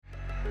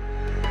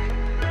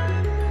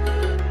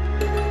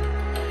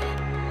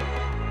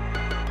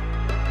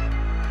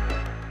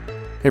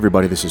Hey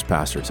everybody, this is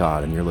Pastor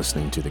Todd, and you're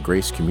listening to the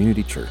Grace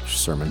Community Church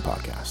Sermon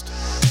Podcast.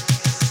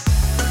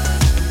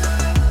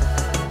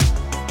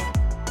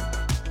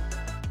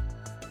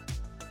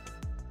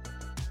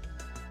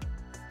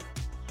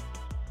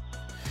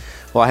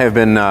 Well, I have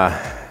been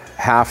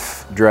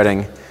half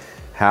dreading,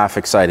 half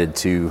excited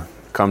to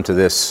come to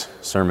this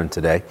sermon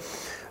today.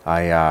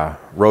 I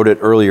wrote it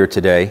earlier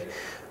today.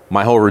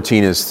 My whole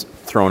routine is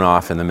thrown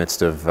off in the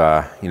midst of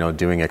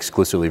doing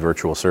exclusively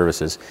virtual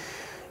services.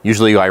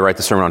 Usually I write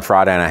the sermon on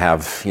Friday and I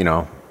have,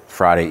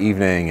 Friday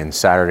evening and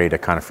Saturday to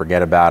kind of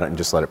forget about it and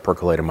just let it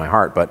percolate in my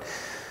heart. But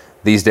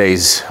these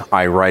days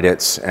I write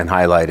it and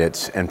highlight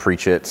it and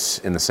preach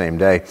it in the same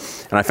day.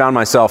 And I found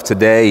myself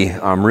today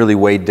really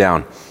weighed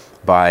down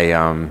by,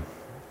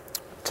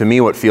 to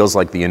me, what feels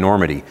like the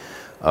enormity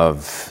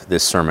of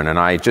this sermon. And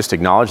I just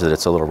acknowledge that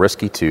it's a little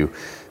risky to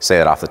say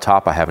that off the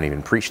top. I haven't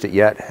even preached it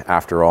yet,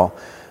 after all.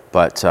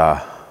 But,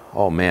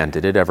 oh man,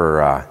 did it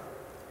ever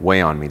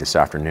weigh on me this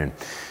afternoon.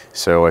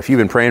 So if you've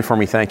been praying for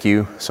me, thank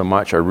you so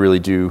much. I really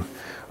do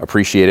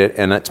appreciate it.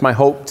 And it's my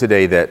hope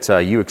today that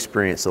you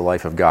experience the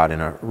life of God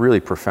in a really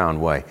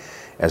profound way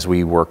as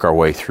we work our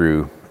way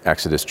through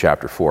Exodus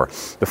chapter 4.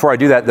 Before I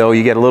do that, though,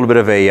 you get a little bit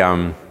of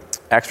a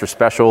extra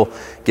special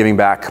Giving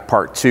Back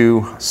Part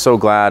 2. So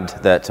glad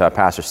that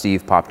Pastor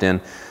Steve popped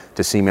in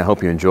to see me. I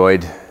hope you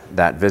enjoyed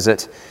that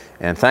visit.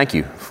 And thank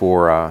you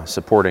for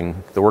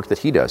supporting the work that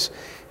he does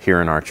here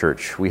in our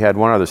church. We had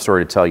one other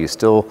story to tell you,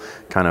 still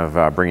kind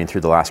of bringing through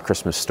the last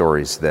Christmas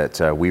stories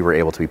that we were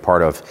able to be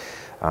part of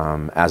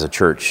as a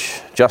church.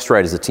 Just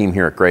Right is the team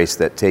here at Grace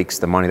that takes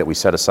the money that we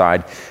set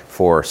aside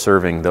for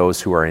serving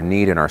those who are in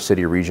need in our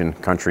city, region,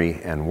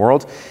 country, and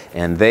world.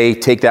 And they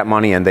take that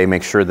money and they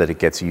make sure that it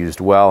gets used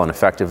well and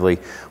effectively.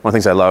 One of the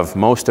things I love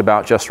most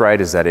about Just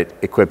Right is that it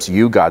equips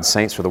you, God's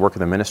saints, for the work of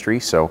the ministry.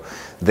 So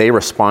they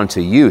respond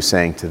to you,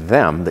 saying to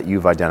them that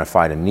you've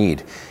identified a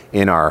need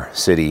in our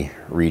city,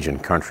 region,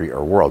 country,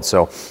 or world.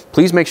 So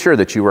please make sure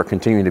that you are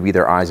continuing to be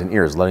their eyes and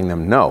ears, letting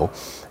them know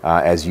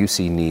as you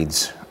see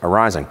needs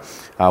arising.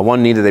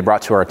 One need that they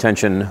brought to our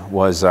attention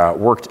was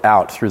worked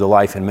out through the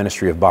life and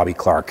ministry of Bobby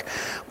Clark.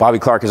 Bobby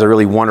Clark is a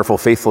really wonderful,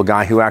 faithful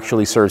guy who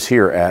actually serves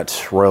here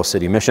at Royal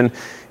City Mission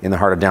in the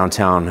heart of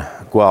downtown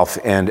Guelph.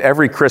 And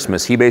every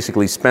Christmas, he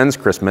basically spends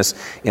Christmas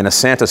in a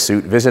Santa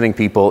suit, visiting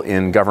people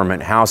in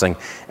government housing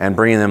and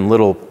bringing them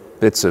little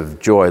bits of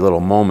joy, little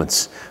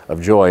moments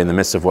of joy in the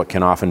midst of what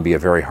can often be a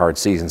very hard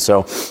season.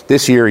 So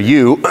this year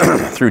you,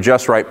 through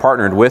Just Right,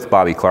 partnered with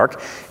Bobby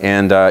Clark,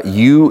 and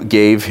you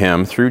gave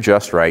him, through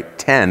Just Right,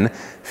 10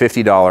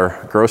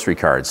 $50 grocery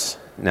cards.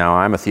 Now,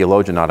 I'm a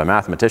theologian, not a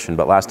mathematician,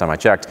 but last time I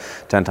checked,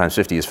 10 times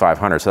 50 is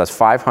 500. So that's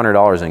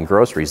 $500 in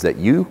groceries that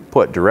you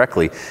put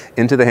directly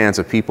into the hands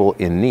of people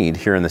in need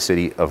here in the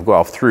city of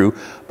Guelph through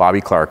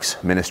Bobby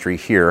Clark's ministry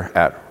here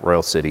at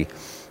Royal City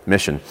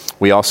Mission.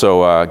 We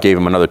also gave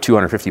him another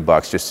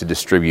 $250 just to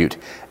distribute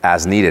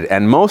as needed.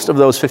 And most of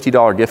those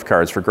 $50 gift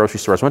cards for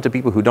grocery stores went to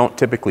people who don't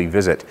typically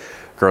visit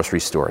grocery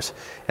stores.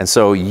 And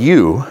so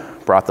you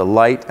brought the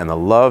light and the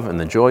love and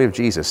the joy of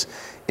Jesus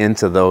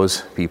into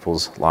those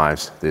people's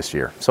lives this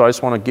year. So I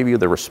just want to give you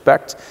the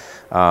respect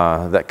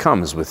that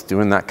comes with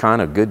doing that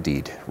kind of good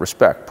deed.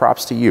 Respect,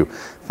 props to you.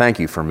 Thank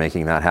you for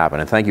making that happen.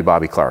 And thank you,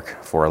 Bobby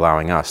Clark, for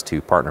allowing us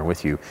to partner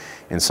with you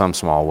in some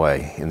small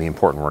way in the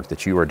important work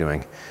that you are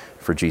doing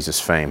for Jesus'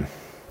 fame,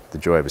 the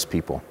joy of his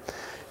people,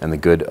 and the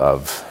good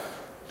of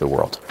the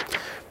world.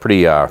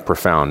 Pretty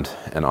profound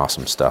and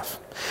awesome stuff.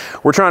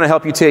 We're trying to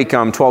help you take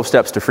 12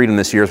 steps to freedom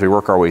this year as we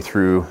work our way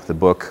through the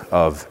book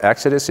of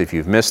Exodus. If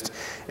you've missed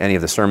any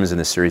of the sermons in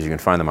this series, you can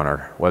find them on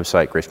our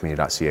website,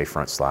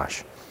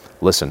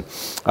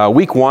 gracecommunity.ca/listen.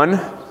 Week 1,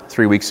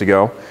 3 weeks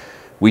ago,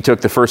 we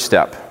took the first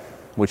step,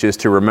 which is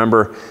to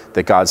remember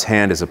that God's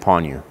hand is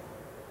upon you.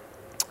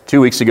 2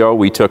 weeks ago,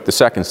 we took the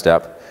second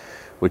step,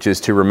 which is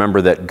to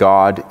remember that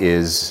God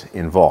is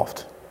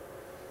involved.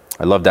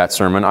 I love that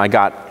sermon. I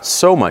got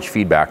so much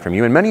feedback from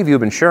you, and many of you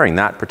have been sharing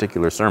that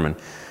particular sermon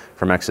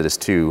from Exodus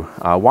 2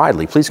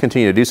 widely. Please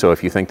continue to do so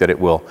if you think that it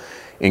will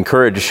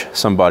encourage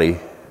somebody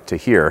to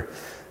hear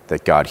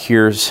that God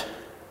hears,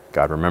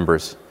 God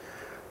remembers,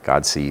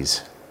 God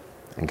sees,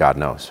 and God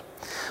knows.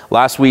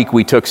 Last week,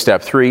 we took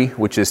step 3,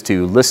 which is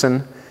to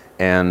listen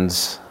and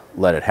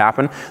let it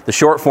happen. The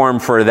short form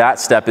for that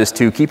step is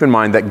to keep in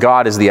mind that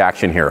God is the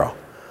action hero.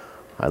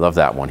 I love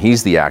that one.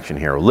 He's the action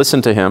hero.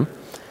 Listen to him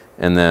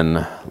and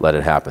then let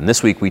it happen.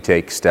 This week we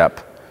take step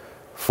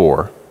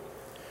 4,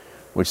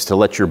 which is to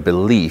let your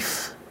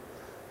belief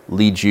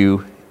lead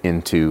you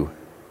into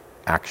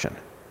action.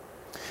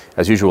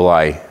 As usual,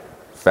 I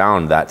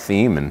found that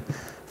theme and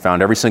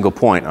found every single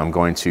point I'm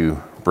going to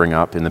bring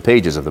up in the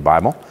pages of the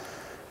Bible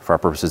for our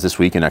purposes this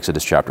week in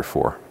Exodus chapter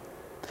 4.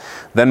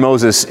 Then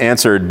Moses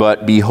answered,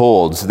 "But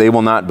behold, they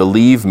will not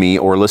believe me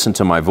or listen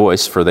to my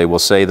voice, for they will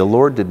say, 'The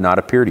Lord did not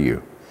appear to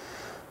you.'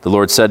 The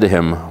Lord said to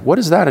him, 'What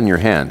is that in your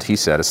hand?' He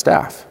said, 'A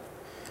staff.'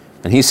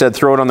 And he said,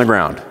 'Throw it on the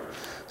ground.'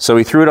 So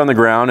he threw it on the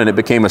ground, and it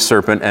became a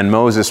serpent, and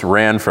Moses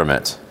ran from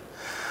it.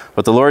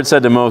 But the Lord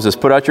said to Moses,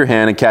 'Put out your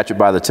hand and catch it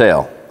by the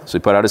tail.' So he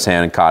put out his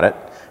hand and caught it,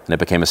 and it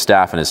became a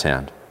staff in his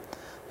hand,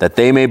 that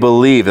they may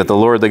believe that the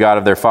Lord, the God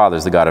of their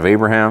fathers, the God of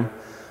Abraham,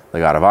 the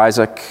God of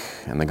Isaac,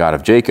 and the God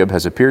of Jacob,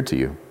 has appeared to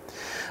you.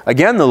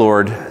 Again the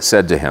Lord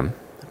said to him,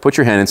 put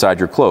your hand inside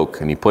your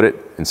cloak. And he put it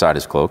inside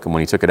his cloak, and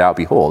when he took it out,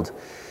 behold,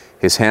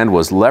 his hand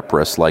was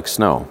leprous like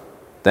snow.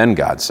 Then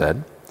God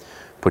said,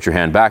 put your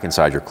hand back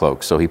inside your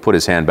cloak. So he put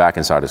his hand back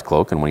inside his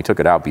cloak, and when he took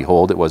it out,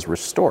 behold, it was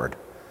restored,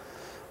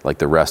 like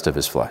the rest of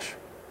his flesh.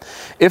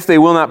 If they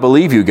will not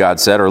believe you, God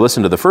said, or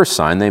listen to the first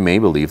sign, they may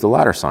believe the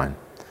latter sign.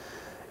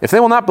 If they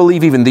will not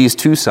believe even these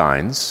two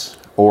signs,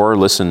 or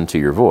listen to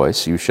your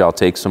voice, you shall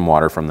take some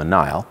water from the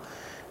Nile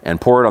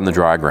and pour it on the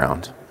dry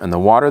ground. And the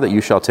water that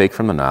you shall take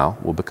from the Nile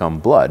will become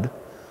blood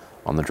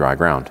on the dry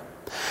ground.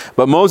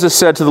 But Moses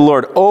said to the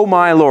Lord, O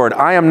my Lord,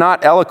 I am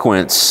not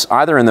eloquent,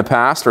 either in the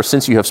past or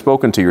since you have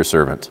spoken to your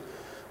servant,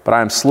 but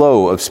I am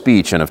slow of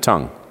speech and of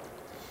tongue.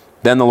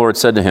 Then the Lord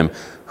said to him,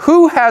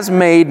 who has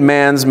made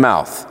man's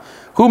mouth?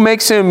 Who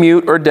makes him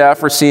mute or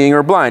deaf or seeing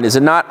or blind? Is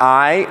it not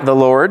I, the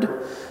Lord?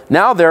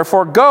 Now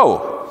therefore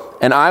go,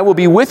 and I will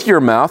be with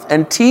your mouth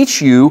and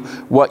teach you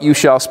what you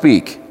shall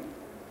speak.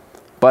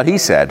 But he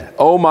said,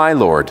 O my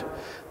Lord,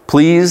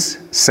 please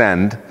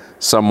send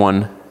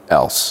someone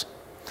else.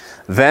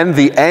 Then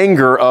the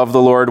anger of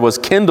the Lord was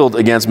kindled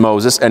against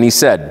Moses, and he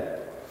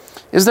said,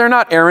 is there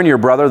not Aaron your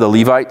brother, the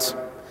Levite?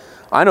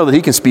 I know that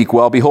he can speak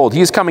well. Behold,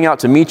 he is coming out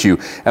to meet you.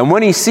 And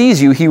when he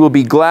sees you, he will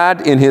be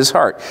glad in his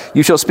heart.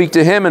 You shall speak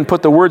to him and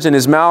put the words in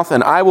his mouth,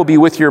 and I will be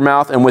with your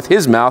mouth and with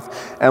his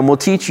mouth, and will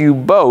teach you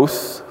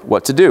both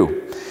what to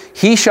do.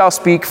 He shall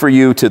speak for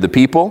you to the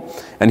people,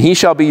 and he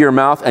shall be your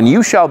mouth, and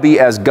you shall be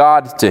as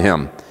God to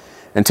him.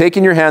 And take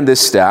in your hand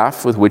this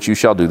staff with which you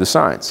shall do the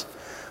signs.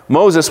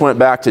 Moses went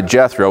back to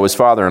Jethro, his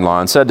father-in-law,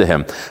 and said to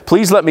him,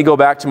 please let me go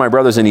back to my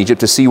brothers in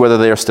Egypt to see whether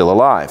they are still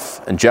alive.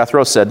 And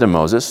Jethro said to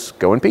Moses,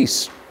 go in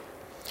peace.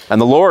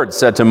 And the Lord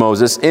said to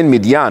Moses in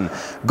Midian,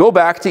 go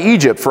back to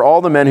Egypt, for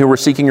all the men who were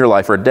seeking your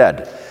life are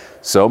dead.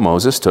 So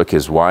Moses took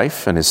his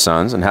wife and his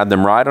sons and had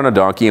them ride on a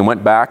donkey and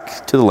went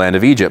back to the land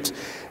of Egypt.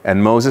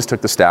 And Moses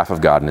took the staff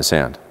of God in his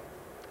hand.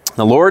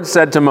 The Lord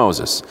said to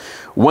Moses,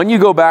 when you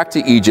go back to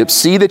Egypt,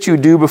 see that you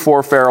do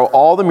before Pharaoh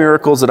all the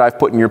miracles that I've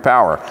put in your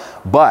power.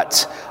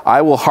 But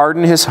I will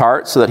harden his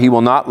heart so that he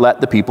will not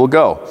let the people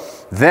go.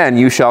 Then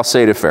you shall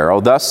say to Pharaoh,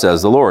 thus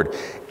says the Lord,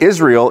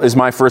 Israel is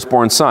my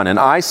firstborn son, and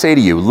I say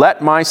to you,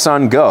 let my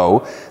son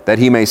go, that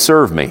he may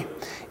serve me.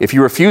 If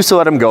you refuse to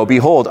let him go,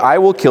 behold, I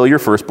will kill your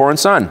firstborn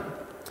son.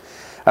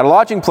 At a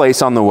lodging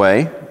place on the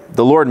way,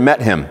 the Lord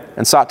met him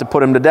and sought to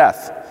put him to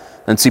death.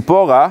 Then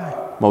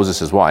Zipporah,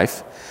 Moses'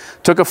 wife,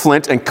 took a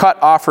flint and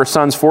cut off her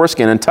son's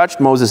foreskin and touched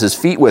Moses'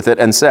 feet with it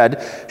and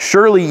said,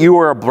 surely you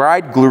are a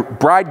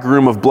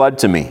bridegroom of blood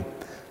to me.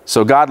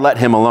 So God let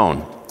him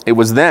alone. It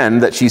was then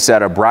that she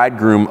said, a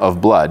bridegroom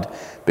of blood,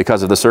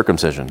 because of the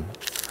circumcision.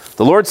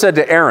 The Lord said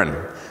to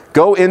Aaron,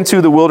 go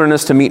into the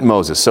wilderness to meet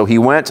Moses. So he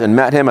went and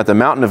met him at the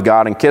mountain of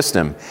God and kissed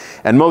him.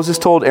 And Moses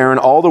told Aaron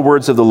all the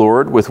words of the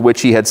Lord with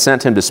which he had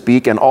sent him to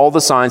speak and all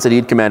the signs that he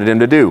had commanded him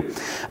to do.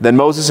 Then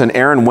Moses and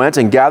Aaron went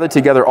and gathered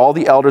together all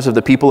the elders of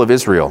the people of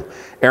Israel.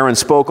 Aaron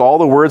spoke all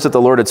the words that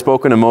the Lord had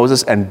spoken to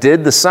Moses and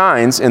did the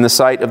signs in the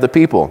sight of the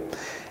people.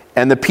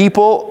 And the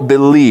people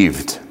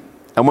believed.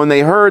 And when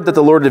they heard that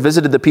the Lord had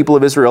visited the people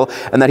of Israel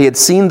and that he had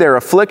seen their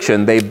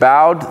affliction, they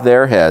bowed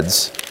their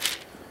heads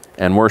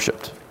and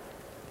worshipped.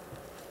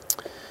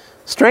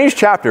 Strange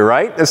chapter,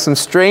 right? There's some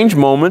strange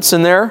moments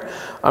in there.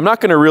 I'm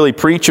not going to really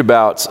preach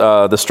about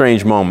the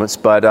strange moments,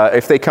 but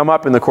if they come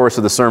up in the course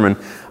of the sermon,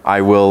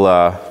 I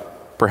will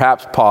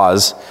perhaps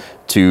pause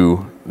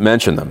to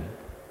mention them.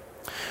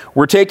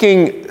 We're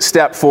taking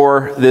step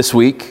 4 this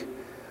week,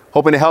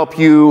 hoping to help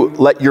you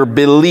let your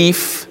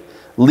belief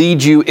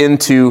lead you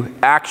into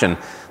action.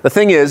 The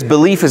thing is,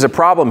 belief is a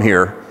problem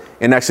here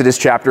in Exodus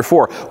chapter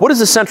 4. What is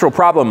the central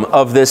problem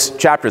of this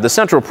chapter? The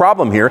central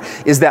problem here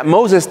is that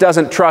Moses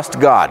doesn't trust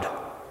God.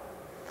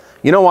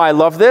 You know why I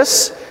love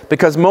this?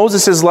 Because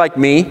Moses is like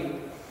me,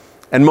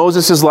 and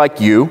Moses is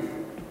like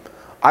you.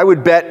 I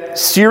would bet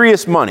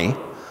serious money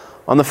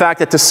on the fact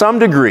that to some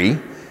degree,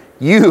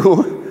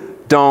 you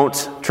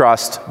don't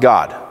trust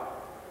God.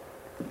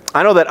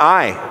 I know that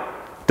I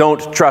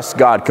don't trust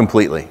God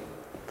completely.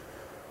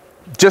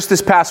 Just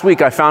this past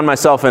week, I found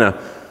myself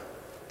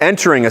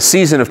entering a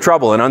season of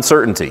trouble and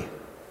uncertainty.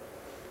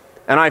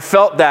 And I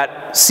felt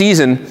that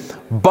season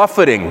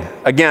buffeting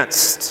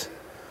against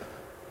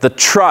the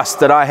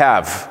trust that I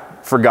have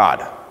for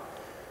God.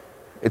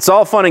 It's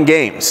all fun and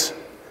games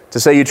to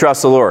say you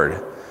trust the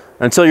Lord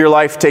until your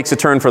life takes a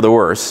turn for the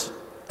worse,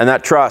 and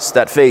that trust,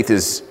 that faith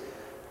is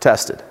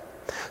tested.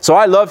 So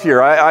I love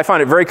here, I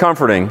find it very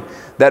comforting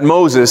that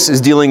Moses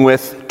is dealing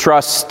with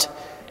trust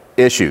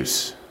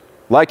issues.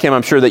 Like him,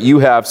 I'm sure that you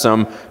have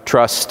some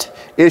trust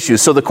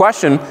issues. So the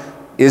question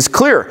is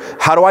clear.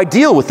 How do I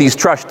deal with these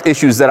trust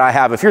issues that I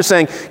have? If you're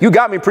saying, you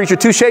got me, preacher,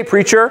 touche,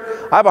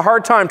 preacher, I have a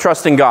hard time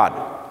trusting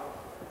God.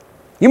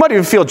 You might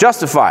even feel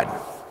justified,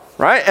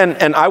 right?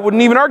 And I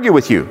wouldn't even argue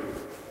with you.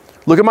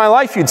 Look at my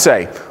life, you'd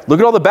say. Look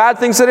at all the bad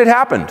things that had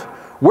happened.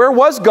 Where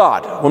was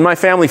God when my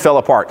family fell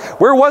apart?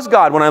 Where was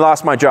God when I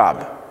lost my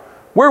job?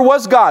 Where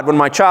was God when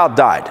my child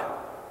died?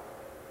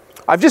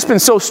 I've just been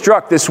so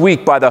struck this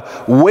week by the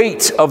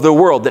weight of the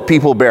world that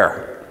people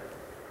bear.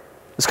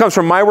 This comes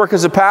from my work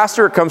as a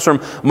pastor. It comes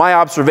from my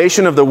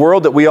observation of the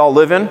world that we all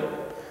live in.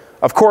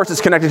 Of course, it's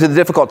connected to the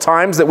difficult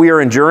times that we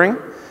are enduring.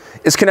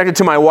 It's connected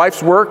to my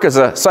wife's work as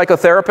a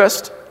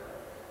psychotherapist.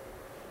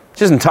 She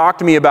doesn't talk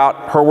to me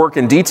about her work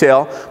in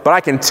detail, but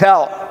I can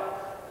tell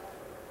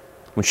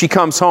when she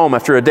comes home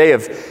after a day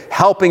of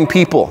helping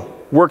people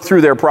work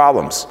through their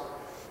problems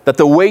that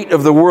the weight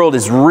of the world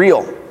is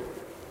real.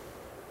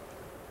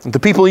 The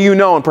people you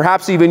know, and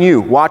perhaps even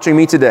you watching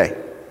me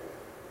today,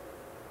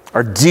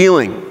 are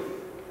dealing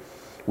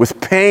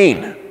with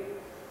pain,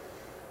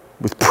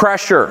 with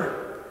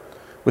pressure,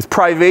 with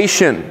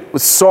privation,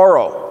 with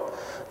sorrow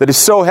that is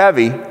so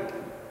heavy,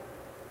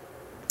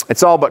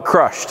 it's all but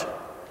crushed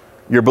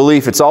your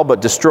belief. It's all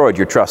but destroyed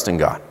your trust in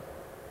God.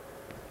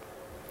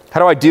 How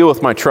do I deal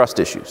with my trust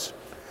issues?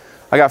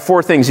 I got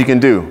 4 things you can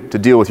do to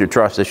deal with your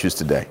trust issues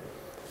today.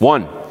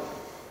 1,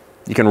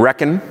 you can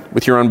reckon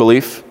with your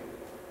unbelief.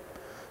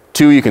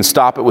 2, you can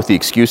stop it with the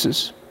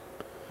excuses.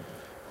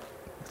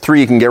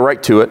 3, you can get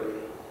right to it.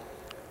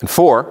 And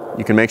 4,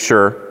 you can make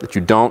sure that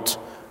you don't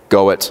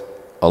go it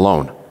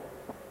alone.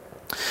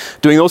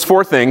 Doing those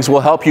 4 things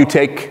will help you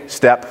take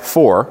step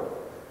 4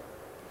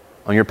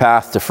 on your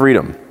path to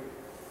freedom.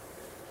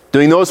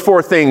 Doing those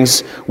 4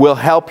 things will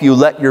help you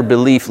let your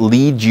belief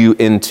lead you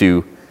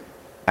into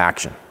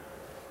action.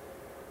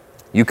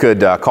 You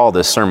could call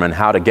this sermon,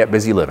 How to Get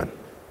Busy Living.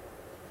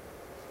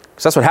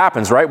 Because that's what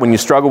happens, right? When you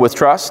struggle with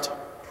trust,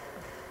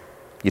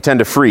 you tend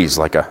to freeze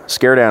like a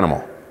scared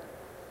animal.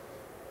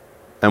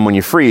 And when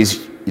you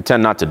freeze, you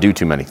tend not to do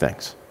too many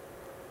things.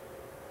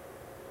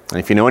 And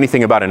if you know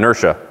anything about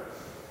inertia,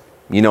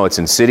 you know it's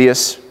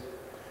insidious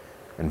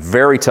and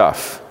very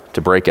tough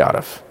to break out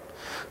of.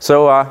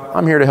 So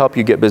I'm here to help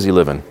you get busy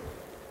living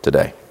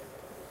today.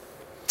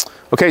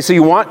 Okay, so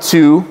you want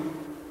to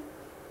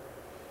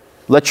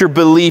let your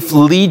belief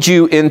lead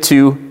you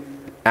into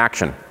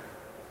action.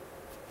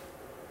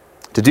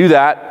 To do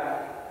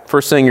that,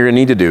 first thing you're going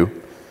to need to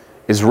do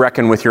is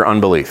reckon with your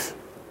unbelief.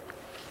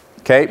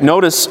 Okay,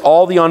 notice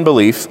all the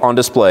unbelief on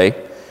display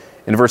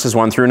in verses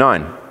 1 through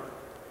 9.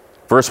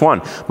 Verse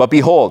 1, but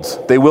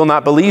behold, they will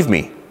not believe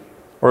me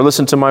or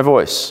listen to my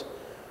voice.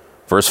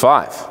 Verse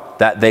 5,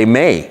 that they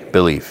may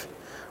believe.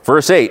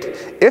 Verse 8,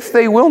 if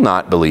they will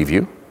not believe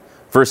you.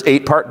 Verse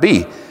 8, part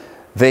B,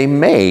 they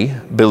may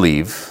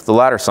believe the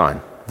latter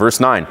sign. Verse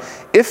 9,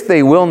 if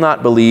they will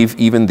not believe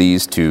even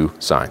these 2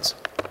 signs.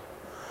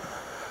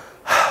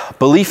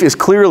 Belief is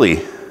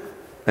clearly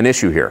an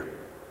issue here.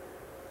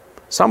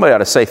 Somebody ought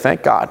to say,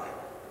 thank God.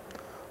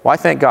 Why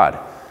thank God?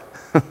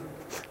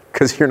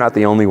 Because you're not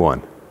the only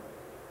one.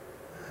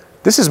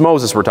 This is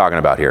Moses we're talking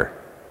about here.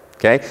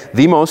 Okay?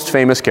 The most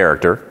famous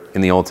character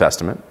in the Old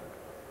Testament.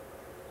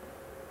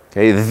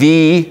 Okay?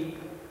 The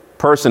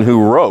person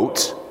who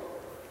wrote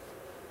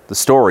the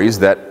stories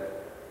that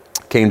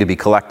came to be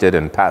collected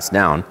and passed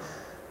down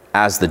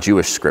as the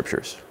Jewish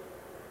scriptures.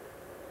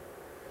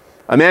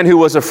 A man who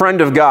was a friend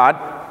of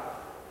God,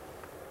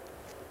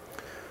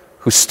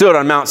 who stood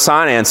on Mount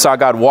Sinai and saw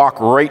God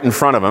walk right in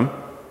front of him.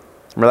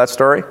 Remember that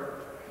story?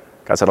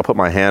 God said, I'll put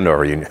my hand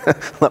over you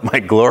and let my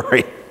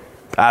glory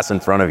pass in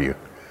front of you.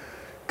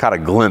 Caught a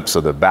glimpse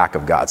of the back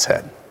of God's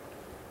head.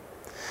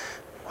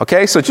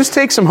 Okay, so just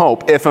take some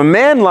hope. If a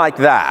man like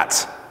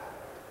that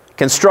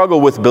can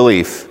struggle with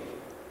belief,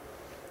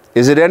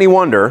 is it any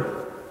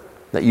wonder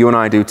that you and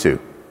I do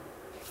too?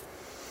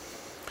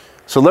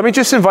 So let me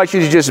just invite you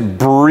to just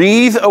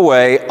breathe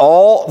away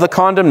all the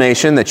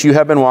condemnation that you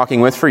have been walking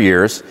with for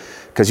years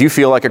because you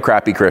feel like a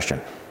crappy Christian.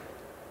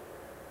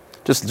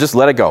 Just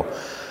let it go.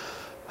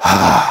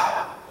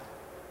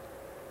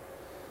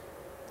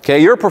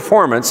 Okay, your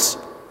performance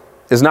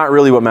is not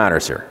really what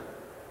matters here.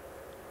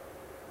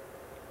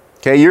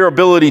 Okay, your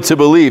ability to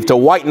believe, to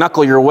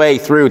white-knuckle your way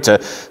through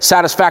to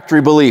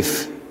satisfactory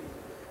belief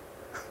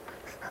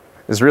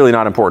is really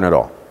not important at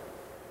all.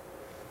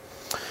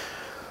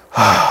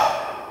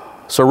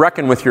 So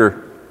reckon with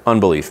your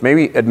unbelief.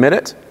 Maybe admit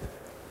it.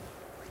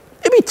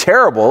 It'd be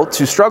terrible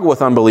to struggle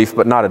with unbelief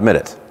but not admit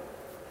it.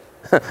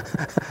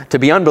 To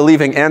be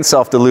unbelieving and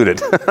self-deluded.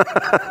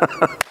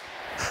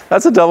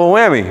 That's a double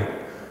whammy.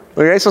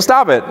 Okay, so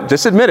stop it.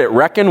 Just admit it.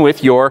 Reckon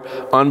with your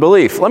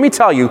unbelief. Let me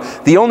tell you,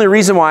 the only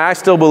reason why I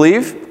still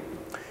believe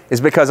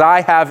is because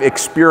I have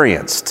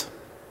experienced.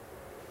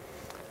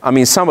 I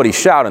mean, somebody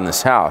shout in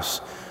this house.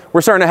 We're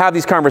starting to have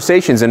these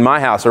conversations in my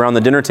house around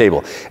the dinner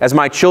table as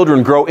my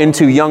children grow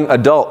into young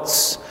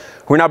adults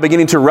who are now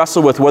beginning to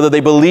wrestle with whether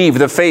they believe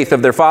the faith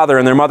of their father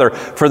and their mother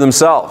for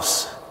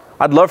themselves.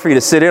 I'd love for you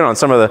to sit in on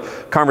some of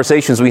the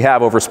conversations we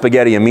have over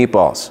spaghetti and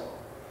meatballs.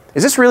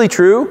 Is this really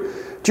true?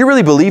 Do you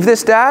really believe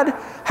this, Dad?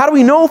 How do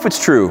we know if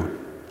it's true?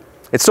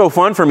 It's so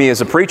fun for me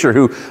as a preacher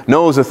who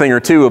knows a thing or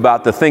two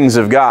about the things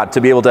of God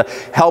to be able to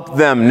help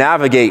them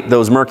navigate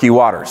those murky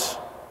waters.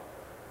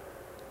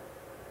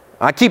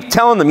 I keep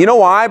telling them, you know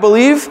why I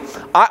believe?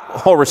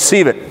 I'll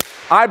receive it.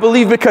 I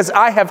believe because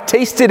I have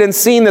tasted and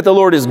seen that the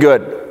Lord is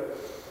good.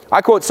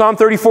 I quote Psalm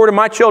 34 to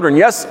my children.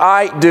 Yes,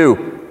 I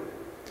do.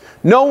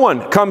 No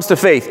one comes to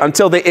faith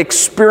until they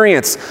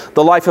experience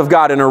the life of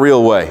God in a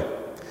real way.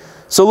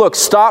 So look,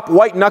 stop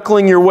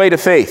white-knuckling your way to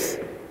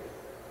faith.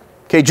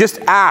 Okay, just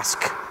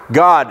ask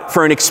God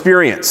for an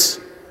experience.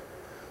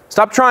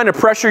 Stop trying to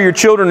pressure your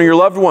children or your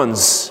loved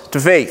ones to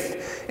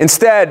faith.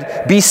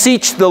 Instead,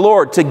 beseech the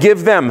Lord to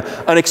give them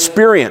an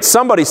experience.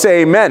 Somebody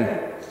say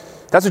amen.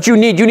 That's what you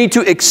need. You need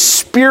to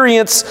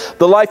experience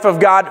the life of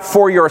God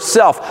for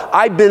yourself.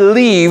 I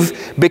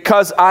believe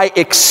because I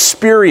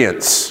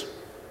experience.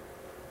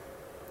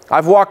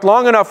 I've walked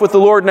long enough with the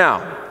Lord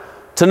now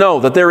to know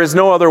that there is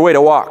no other way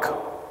to walk.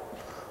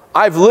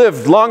 I've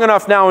lived long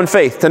enough now in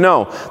faith to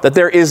know that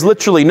there is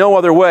literally no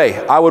other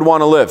way I would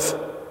want to live.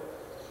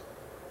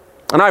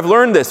 And I've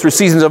learned this through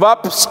seasons of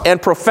ups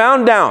and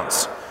profound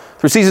downs,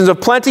 through seasons of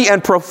plenty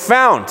and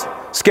profound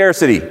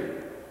scarcity.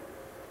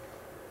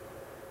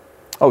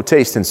 Oh,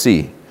 taste and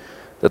see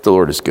that the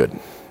Lord is good.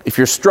 If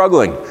you're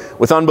struggling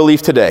with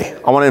unbelief today,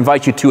 I want to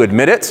invite you to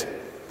admit it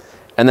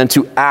and then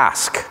to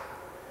ask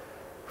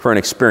for an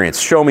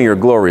experience. Show me your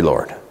glory,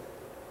 Lord.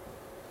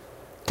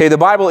 Okay, the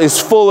Bible is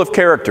full of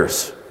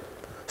characters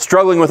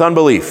struggling with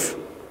unbelief,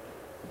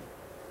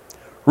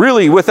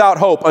 really without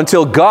hope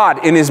until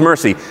God in His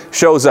mercy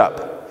shows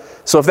up.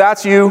 So if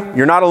that's you,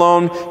 you're not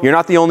alone, you're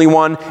not the only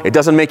one, it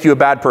doesn't make you a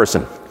bad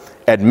person.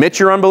 Admit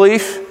your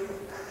unbelief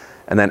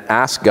and then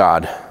ask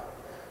God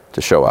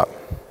to show up.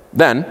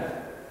 Then,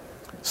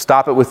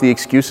 stop it with the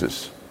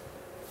excuses.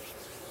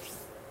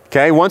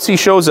 Okay, once He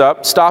shows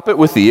up, stop it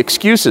with the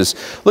excuses.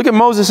 Look at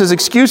Moses'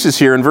 excuses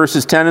here in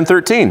verses 10 and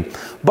 13.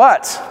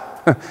 But,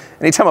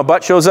 anytime a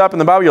but shows up in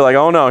the Bible, you're like,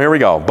 oh no, here we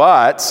go.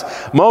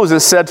 But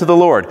Moses said to the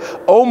Lord,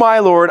 "O my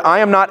Lord, I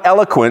am not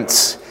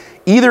eloquent,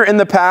 either in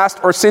the past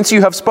or since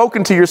you have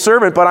spoken to your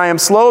servant, but I am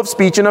slow of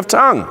speech and of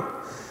tongue."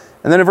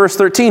 And then in verse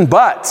 13,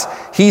 but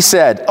he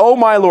said, "O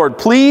my Lord,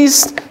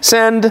 please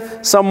send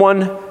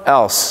someone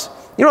else."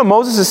 You know what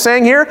Moses is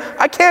saying here?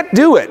 I can't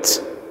do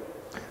it.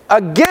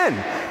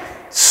 Again,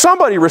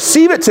 somebody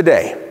receive it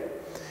today.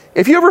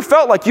 If you ever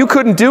felt like you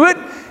couldn't do it,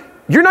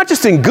 you're not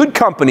just in good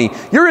company.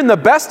 You're in the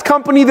best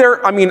company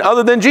there. I mean,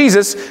 other than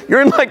Jesus,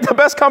 you're in like the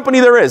best company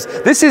there is.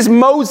 This is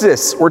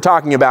Moses we're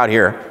talking about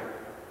here,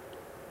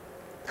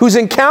 who's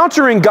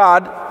encountering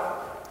God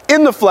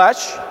in the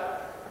flesh.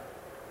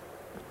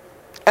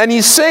 And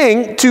he's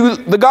saying to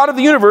the God of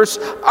the universe,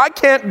 I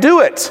can't do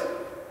it.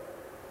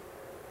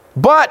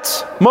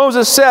 But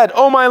Moses said,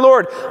 "Oh my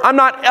Lord, I'm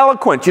not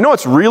eloquent." You know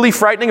what's really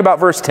frightening about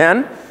verse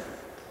 10?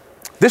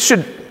 This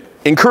should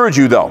encourage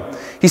you though.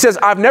 He says,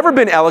 "I've never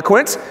been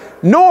eloquent,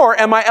 nor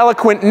am I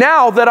eloquent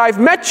now that I've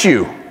met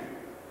you."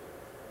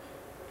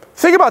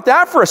 Think about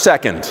that for a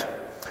second.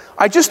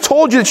 I just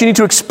told you that you need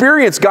to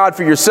experience God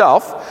for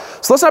yourself.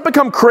 So let's not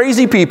become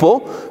crazy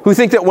people who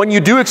think that when you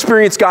do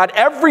experience God,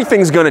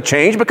 everything's going to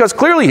change. Because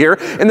clearly here,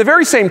 in the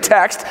very same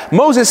text,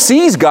 Moses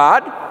sees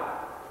God,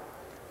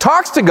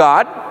 talks to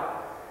God,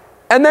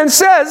 and then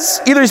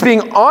says, either he's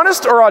being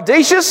honest or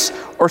audacious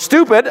or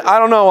stupid. I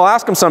don't know, I'll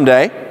ask him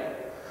someday.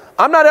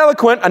 "I'm not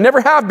eloquent, I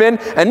never have been,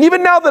 and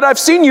even now that I've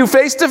seen you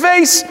face to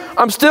face,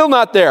 I'm still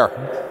not there."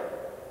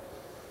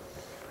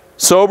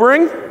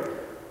 Sobering,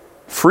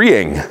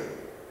 freeing.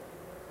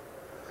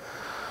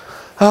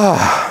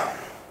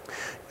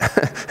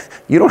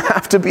 You don't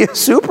have to be a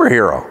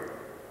superhero.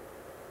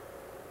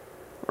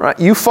 Right?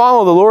 You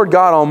follow the Lord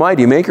God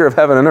Almighty, maker of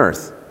heaven and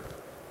earth.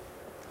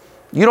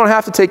 You don't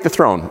have to take the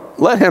throne.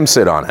 Let Him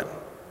sit on it.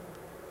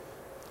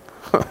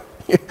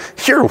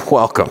 You're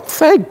welcome.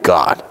 Thank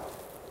God.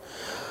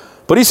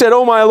 But he said,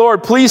 "Oh my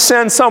Lord, please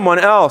send someone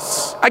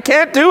else. I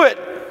can't do it."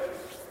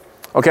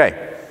 Okay.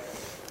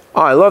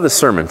 Oh, I love this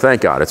sermon. Thank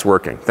God. It's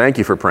working. Thank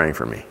you for praying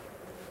for me.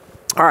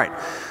 All right.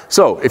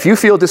 So if you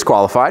feel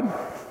disqualified,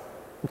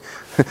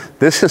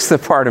 this is the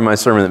part of my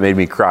sermon that made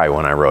me cry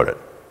when I wrote it.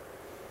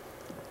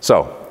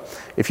 So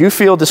if you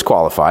feel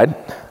disqualified,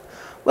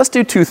 let's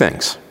do two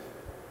things.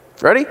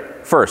 Ready?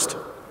 First,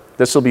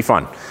 this will be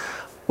fun.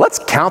 Let's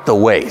count the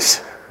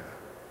ways.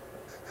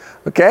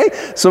 Okay?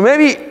 So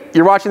maybe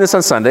you're watching this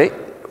on Sunday.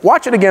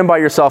 Watch it again by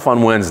yourself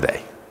on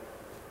Wednesday.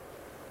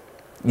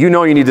 You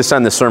know you need to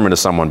send this sermon to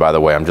someone, by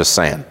the way. I'm just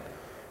saying.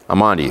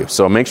 I'm on to you.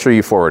 So make sure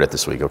you forward it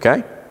this week,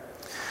 okay?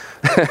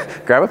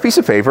 Grab a piece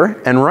of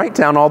paper and write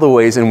down all the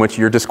ways in which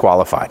you're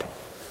disqualified.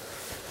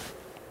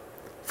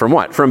 From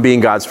what? From being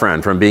God's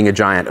friend, from being a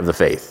giant of the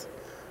faith,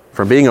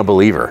 from being a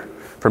believer,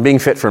 from being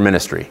fit for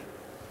ministry.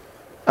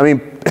 I mean,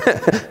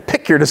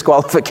 pick your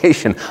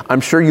disqualification.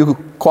 I'm sure you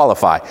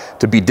qualify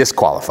to be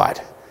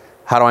disqualified.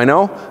 How do I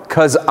know?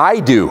 Because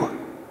I do.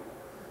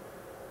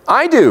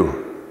 I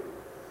do.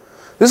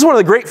 This is one of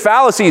the great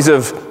fallacies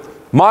of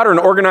modern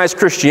organized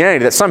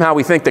Christianity, that somehow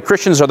we think that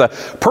Christians are the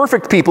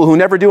perfect people who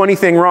never do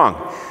anything wrong.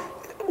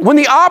 When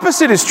the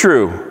opposite is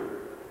true.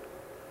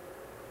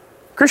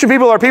 Christian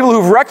people are people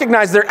who've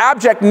recognized their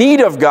abject need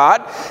of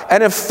God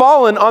and have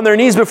fallen on their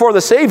knees before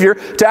the Savior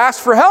to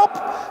ask for help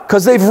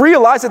because they've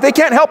realized that they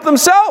can't help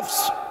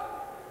themselves.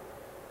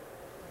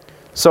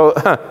 So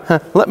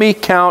let me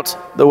count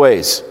the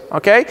ways,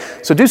 okay?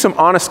 So do some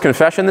honest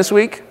confession this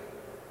week.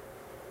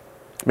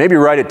 Maybe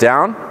write it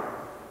down.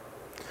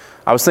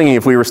 I was thinking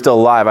if we were still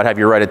alive, I'd have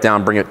you write it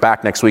down, bring it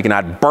back next week, and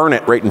I'd burn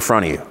it right in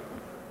front of you.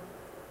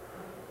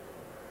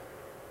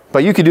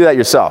 But you could do that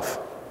yourself.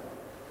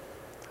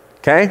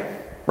 Okay?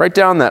 Write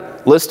down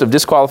that list of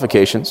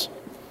disqualifications.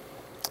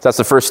 That's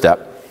the first step.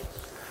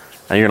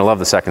 And you're going to love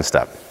the second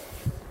step.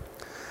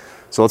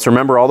 So let's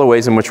remember all the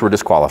ways in which we're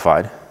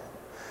disqualified.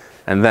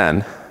 And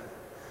then,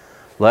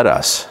 let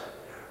us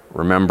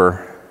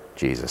remember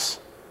Jesus.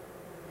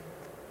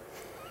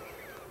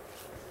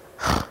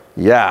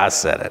 Yeah, I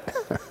said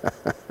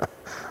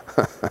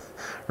it.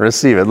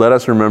 Receive it. Let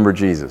us remember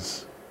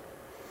Jesus.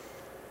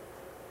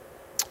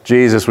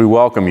 Jesus, we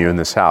welcome you in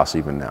this house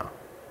even now.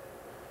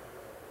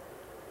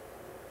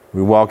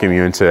 We welcome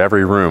you into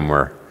every room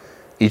where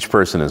each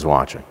person is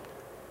watching.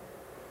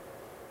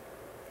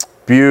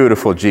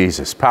 Beautiful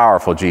Jesus,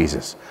 powerful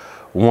Jesus,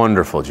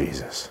 wonderful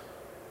Jesus,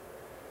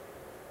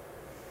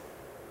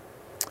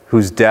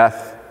 whose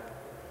death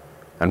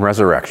and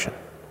resurrection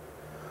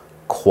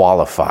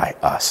qualify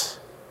us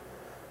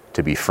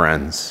to be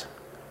friends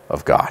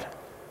of God.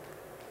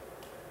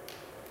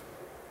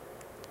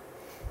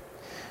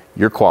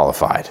 You're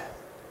qualified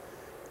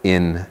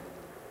in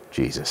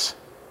Jesus.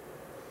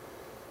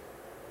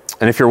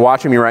 And if you're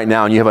watching me right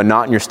now and you have a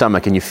knot in your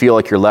stomach and you feel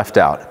like you're left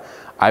out,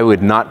 I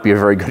would not be a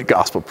very good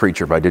gospel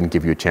preacher if I didn't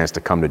give you a chance to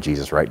come to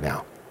Jesus right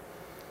now.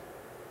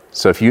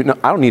 So if you know,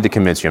 I don't need to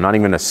convince you. I'm not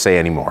even going to say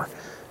anymore.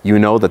 You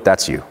know that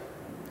that's you.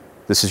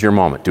 This is your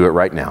moment. Do it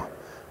right now.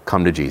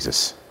 Come to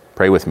Jesus.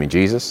 Pray with me.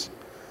 Jesus,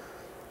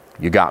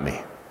 you got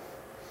me.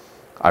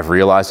 I've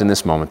realized in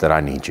this moment that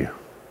I need you.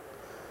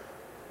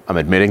 I'm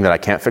admitting that I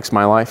can't fix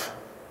my life.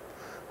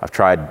 I've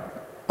tried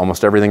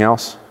almost everything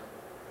else.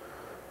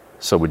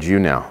 So would you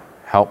now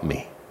help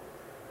me?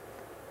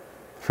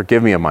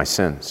 Forgive me of my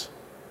sins.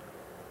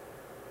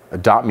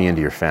 Adopt me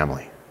into your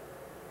family.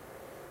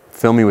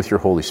 Fill me with your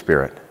Holy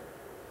Spirit.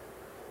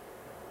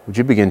 Would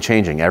you begin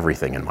changing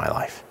everything in my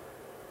life?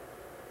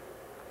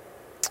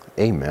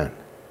 Amen.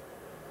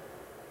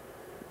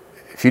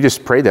 If you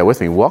just prayed that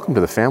with me, welcome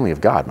to the family of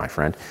God, my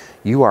friend.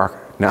 You are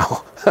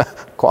now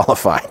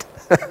qualified.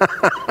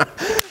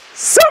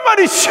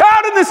 Somebody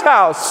shout in this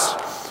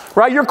house,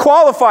 right? You're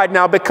qualified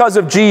now because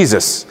of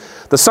Jesus,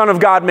 the Son of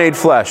God made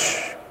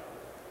flesh,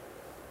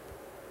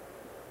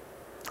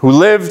 who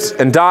lived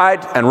and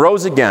died and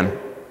rose again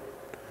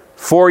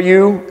for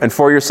you and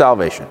for your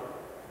salvation.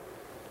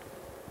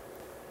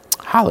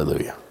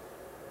 Hallelujah.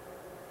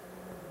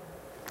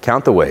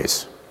 Count the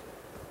ways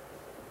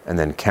and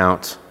then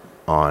count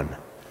on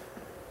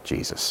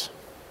Jesus.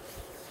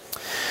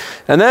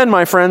 And then,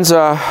 my friends,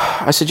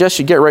 I suggest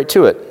you get right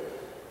to it.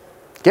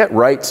 Get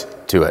right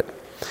to it.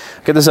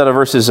 Get this out of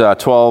verses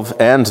 12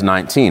 and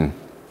 19.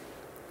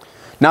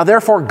 Now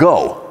therefore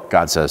go,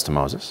 God says to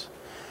Moses,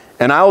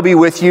 and I will be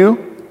with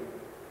you.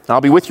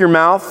 I'll be with your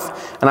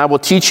mouth, and I will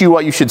teach you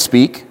what you should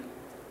speak.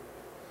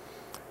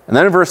 And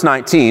then in verse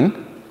 19, and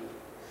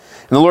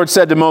the Lord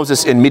said to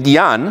Moses in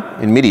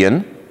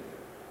Midian,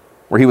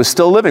 where he was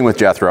still living with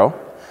Jethro,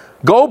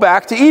 go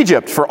back to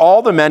Egypt, for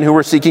all the men who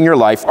were seeking your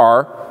life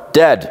are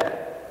dead.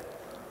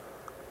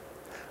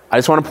 I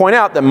just want to point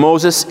out that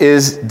Moses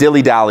is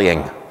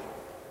dilly-dallying.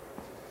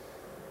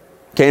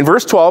 Okay, in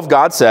verse 12,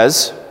 God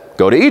says,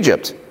 go to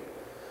Egypt.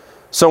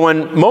 So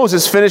when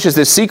Moses finishes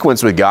this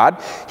sequence with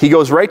God, he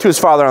goes right to his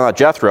father-in-law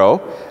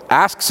Jethro,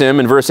 asks him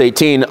in verse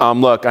 18,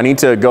 look, I need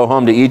to go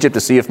home to Egypt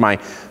to see if my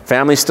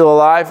family's still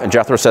alive. And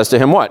Jethro says to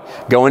him,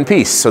 what? Go in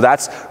peace. So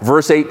that's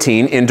verse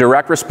 18 in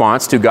direct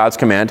response to God's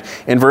command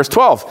in verse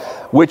 12,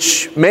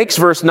 which makes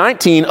verse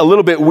 19 a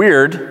little bit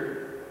weird,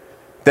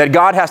 that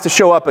God has to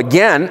show up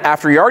again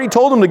after he already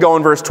told him to go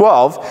in verse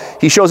 12.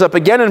 He shows up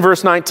again in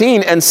verse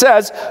 19 and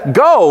says,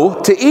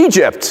 go to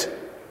Egypt.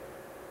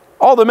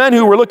 All the men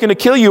who were looking to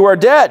kill you are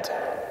dead.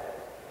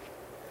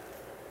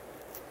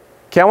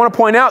 Okay, I want to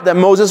point out that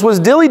Moses was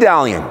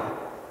dilly-dallying.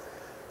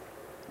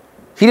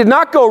 He did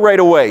not go right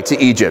away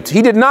to Egypt.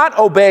 He did not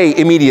obey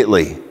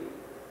immediately.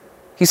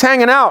 He's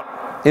hanging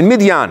out in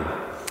Midian.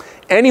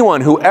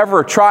 Anyone who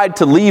ever tried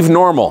to leave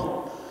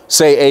normal,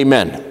 say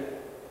amen.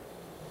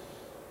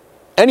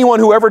 Anyone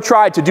who ever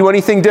tried to do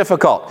anything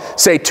difficult,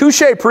 say,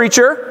 touche,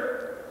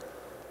 preacher.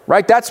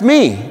 Right? That's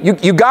me.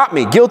 You got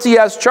me. Guilty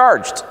as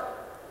charged.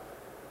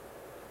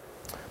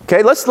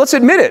 Okay, let's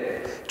admit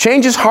it.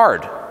 Change is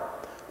hard.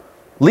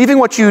 Leaving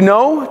what you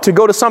know to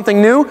go to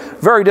something new,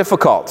 very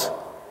difficult.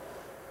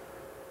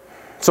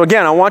 So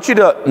again, I want you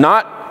to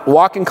not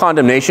walk in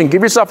condemnation.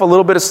 Give yourself a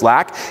little bit of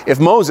slack. If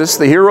Moses,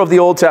 the hero of the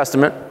Old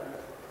Testament,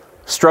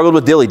 struggled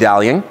with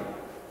dilly-dallying,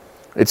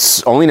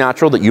 it's only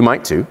natural that you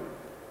might too.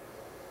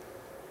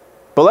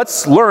 But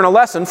let's learn a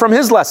lesson from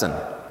his lesson.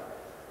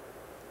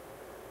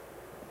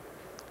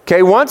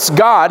 Okay, once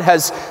God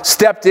has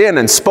stepped in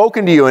and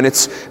spoken to you and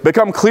it's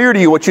become clear to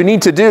you what you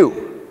need to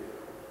do,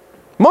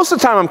 most of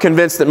the time I'm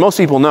convinced that most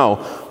people know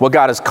what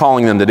God is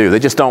calling them to do. They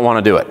just don't want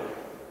to do it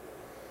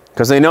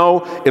because they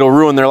know it'll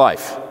ruin their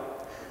life.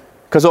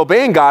 Because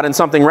obeying God in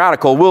something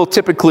radical will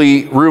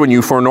typically ruin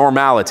you for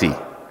normality.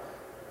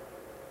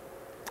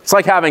 It's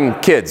like having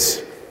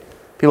kids.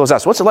 People always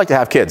ask, what's it like to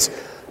have kids?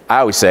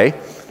 I always say,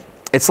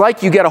 it's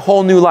like you get a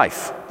whole new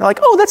life. They're like,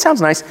 oh, that sounds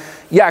nice.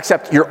 Yeah,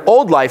 except your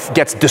old life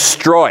gets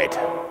destroyed.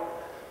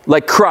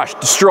 Like crushed,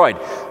 destroyed,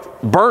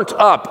 burnt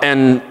up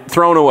and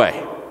thrown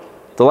away.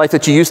 The life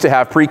that you used to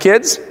have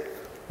pre-kids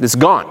is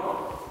gone.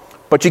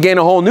 But you gain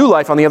a whole new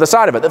life on the other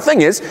side of it. The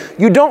thing is,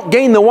 you don't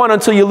gain the one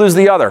until you lose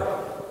the other.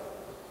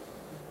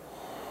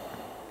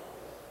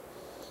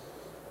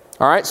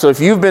 All right, so if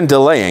you've been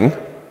delaying,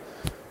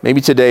 maybe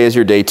today is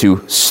your day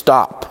to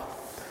stop.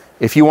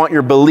 If you want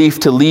your belief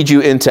to lead you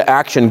into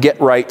action,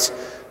 get right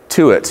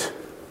to it.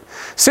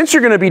 Since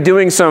you're going to be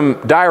doing some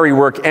diary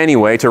work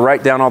anyway to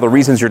write down all the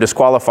reasons you're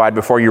disqualified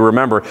before you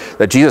remember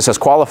that Jesus has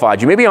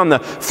qualified you, maybe on the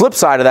flip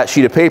side of that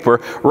sheet of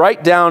paper,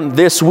 write down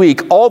this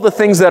week all the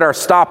things that are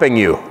stopping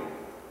you.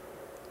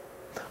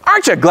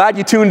 Aren't you glad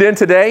you tuned in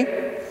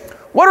today?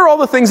 What are all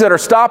the things that are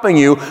stopping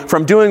you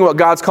from doing what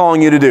God's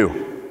calling you to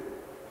do?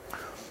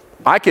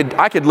 I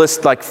could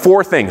list like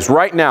 4 things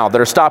right now that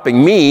are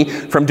stopping me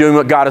from doing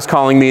what God is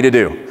calling me to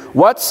do.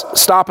 What's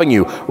stopping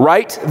you?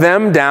 Write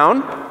them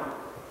down.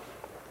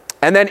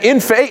 And then in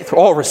faith,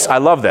 I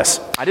love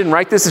this. I didn't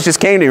write this, it just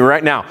came to me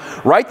right now.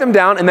 Write them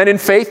down, and then in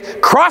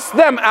faith, cross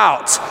them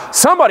out.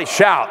 Somebody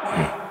shout.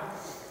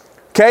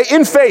 Okay,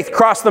 in faith,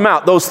 cross them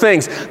out. Those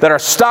things that are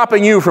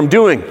stopping you from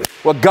doing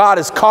what God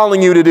is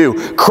calling you to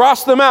do.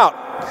 Cross them out.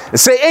 And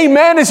say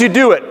amen as you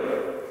do it.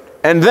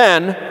 And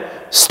then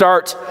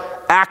start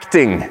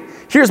acting.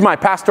 Here's my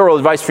pastoral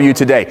advice for you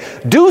today.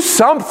 Do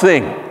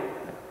something.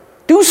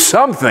 Do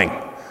something.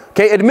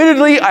 Okay,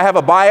 admittedly, I have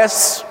a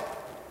bias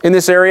in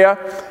this area.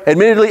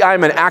 Admittedly,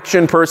 I'm an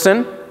action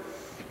person.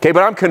 Okay,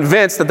 but I'm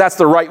convinced that that's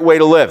the right way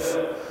to live.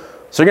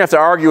 So you're going to have to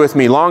argue with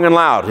me long and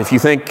loud if you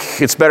think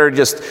it's better to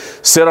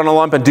just sit on a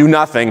lump and do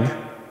nothing.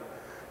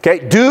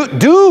 Okay,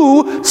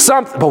 do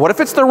something. But what if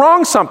it's the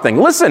wrong something?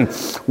 Listen,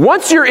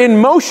 once you're in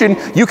motion,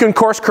 you can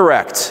course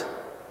correct.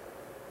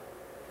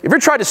 If you're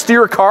trying to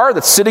steer a car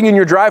that's sitting in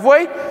your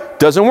driveway,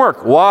 doesn't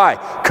work. Why?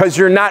 Because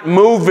you're not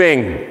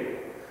moving.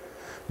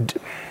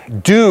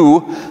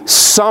 Do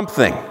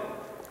something.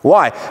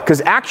 Why?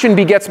 Because action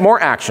begets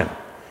more action.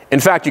 In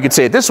fact, you could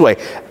say it this way: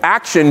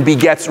 action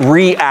begets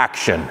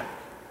reaction.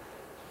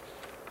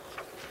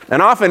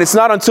 And often it's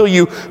not until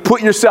you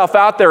put yourself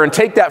out there and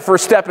take that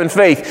first step in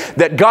faith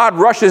that God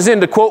rushes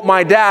in, to quote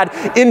my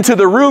dad, into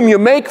the room you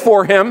make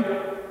for him,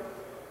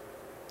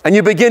 and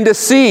you begin to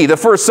see the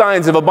first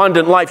signs of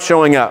abundant life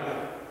showing up.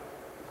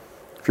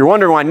 If you're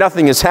wondering why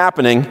nothing is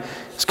happening,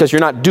 it's because you're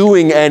not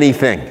doing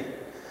anything.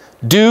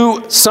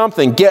 Do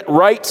something. Get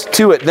right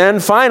to it. Then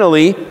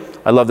finally,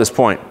 I love this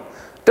point.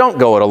 Don't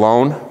go it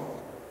alone.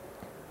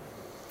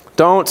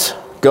 Don't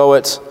go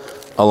it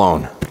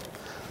alone.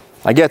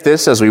 I get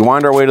this as we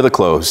wind our way to the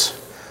close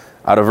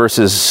out of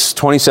verses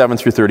 27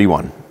 through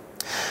 31.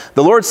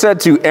 The Lord said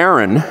to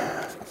Aaron,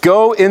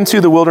 "Go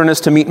into the wilderness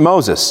to meet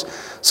Moses."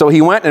 So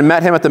he went and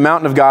met him at the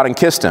mountain of God and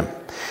kissed him.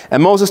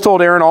 And Moses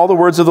told Aaron all the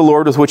words of the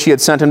Lord with which he had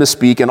sent him to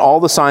speak and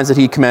all the signs that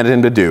he commanded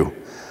him to do.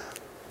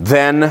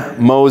 Then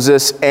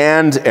Moses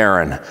and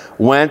Aaron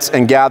went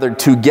and gathered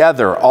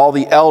together all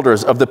the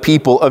elders of the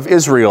people of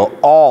Israel,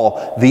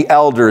 all the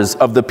elders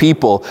of the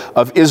people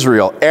of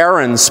Israel.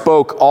 Aaron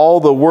spoke all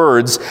the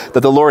words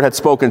that the Lord had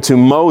spoken to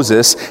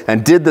Moses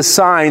and did the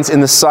signs in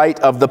the sight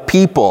of the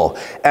people.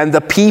 And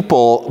the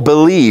people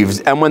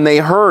believed. And when they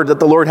heard that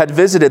the Lord had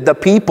visited the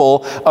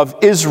people of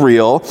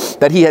Israel,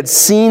 that he had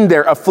seen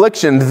their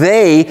affliction,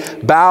 they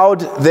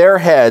bowed their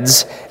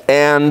heads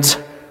and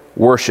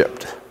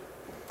worshiped.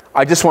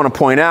 I just want to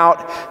point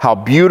out how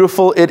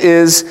beautiful it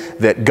is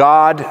that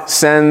God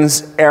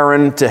sends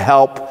Aaron to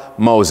help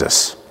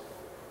Moses.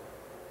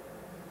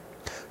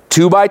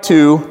 2 by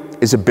 2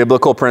 is a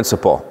biblical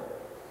principle.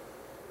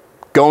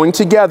 Going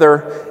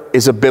together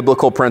is a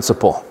biblical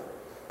principle.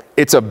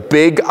 It's a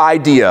big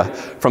idea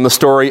from the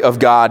story of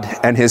God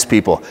and his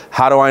people.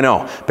 How do I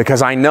know?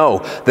 Because I know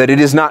that it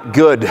is not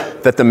good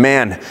that the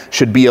man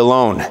should be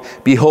alone.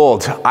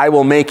 Behold, I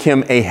will make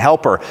him a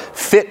helper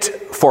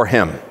fit for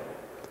him.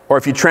 Or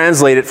if you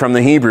translate it from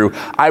the Hebrew,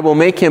 I will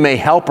make him a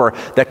helper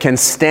that can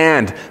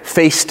stand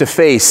face to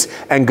face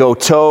and go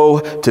toe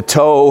to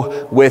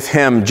toe with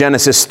him.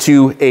 Genesis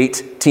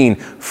 2:18.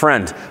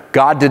 Friend,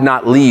 God did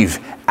not leave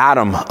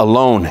Adam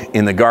alone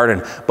in the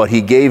garden, but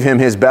he gave him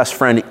his best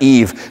friend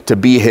Eve to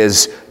be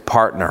his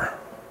partner.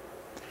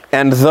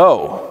 And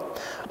though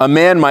a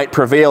man might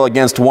prevail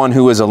against one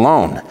who is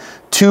alone,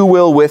 2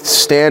 will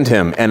withstand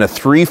him, and a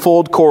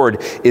 3-fold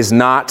cord is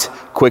not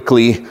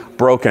quickly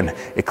broken.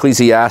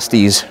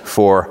 Ecclesiastes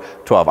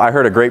 4:12. I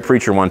heard a great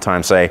preacher one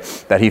time say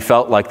that he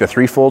felt like the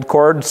 3-fold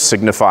cord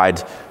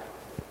signified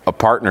a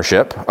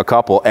partnership, a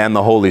couple, and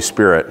the Holy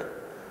Spirit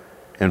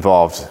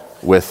involved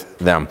with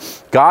them.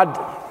 God,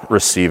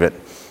 receive it.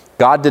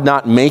 God did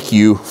not make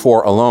you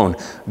for alone.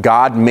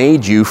 God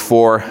made you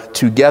for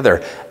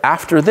together.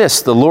 After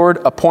this, the Lord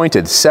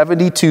appointed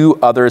 72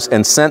 others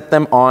and sent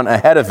them on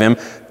ahead of him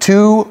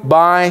 2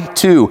 by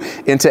 2,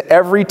 into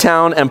every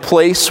town and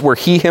place where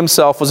he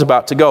himself was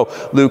about to go.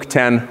 Luke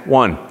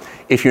 10:1.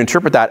 If you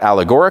interpret that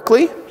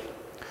allegorically,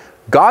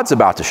 God's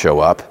about to show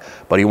up,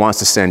 but he wants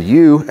to send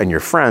you and your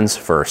friends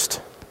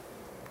first.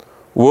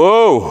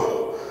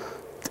 Whoa!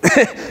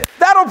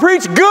 That'll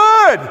preach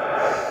good!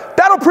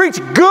 That'll preach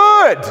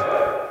good!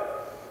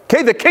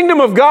 Okay, the kingdom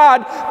of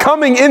God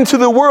coming into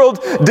the world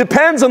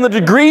depends on the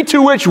degree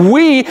to which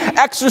we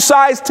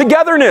exercise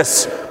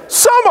togetherness.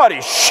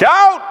 Somebody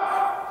shout!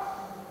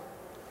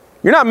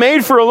 You're not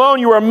made for alone,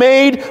 you are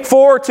made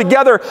for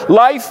together.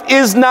 Life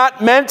is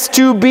not meant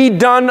to be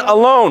done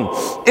alone.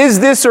 Is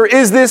this or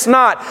is this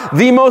not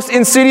the most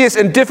insidious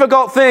and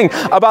difficult thing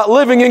about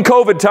living in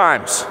COVID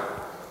times?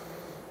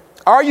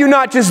 Are you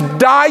not just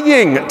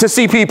dying to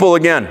see people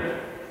again?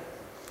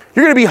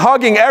 You're going to be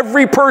hugging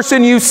every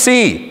person you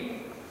see.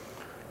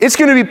 It's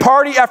going to be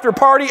party after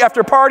party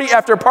after party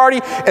after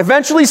party.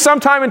 Eventually,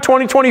 sometime in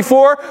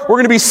 2024, we're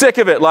going to be sick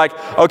of it. Like,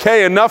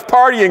 okay, enough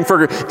partying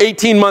for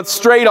 18 months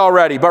straight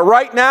already. But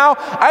right now,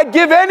 I'd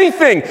give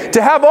anything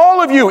to have all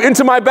of you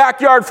into my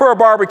backyard for a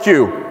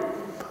barbecue.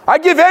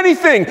 I'd give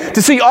anything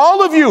to see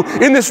all of you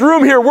in this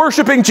room here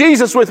worshiping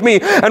Jesus with me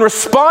and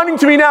responding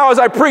to me now as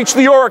I preach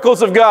the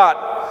oracles of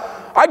God.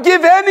 I'd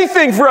give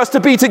anything for us to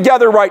be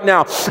together right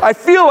now. I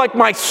feel like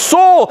my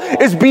soul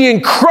is being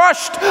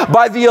crushed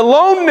by the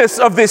aloneness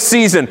of this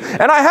season.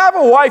 And I have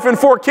a wife and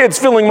 4 kids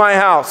filling my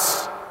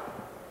house.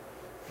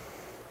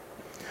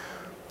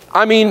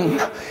 I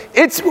mean,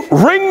 it's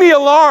ring the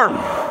alarm.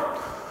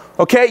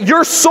 Okay,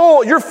 your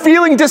soul, you're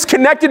feeling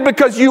disconnected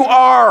because you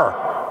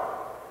are.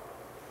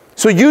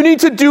 So you need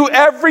to do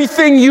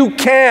everything you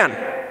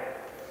can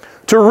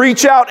to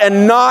reach out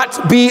and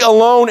not be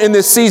alone in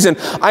this season.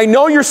 I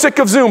know you're sick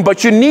of Zoom,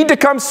 but you need to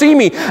come see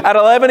me at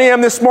 11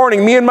 a.m. this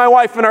morning, me and my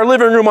wife in our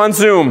living room on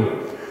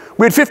Zoom.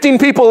 We had 15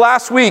 people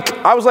last week.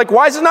 I was like,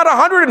 why is it not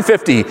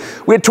 150?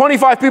 We had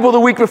 25 people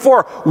the week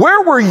before.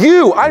 Where were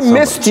you? I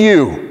missed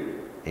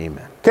you.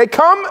 Amen. Okay,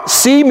 come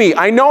see me.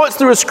 I know it's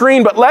through a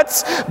screen, but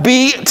let's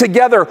be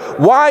together.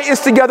 Why is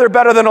together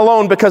better than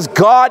alone? Because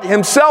God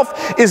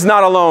himself is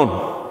not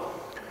alone.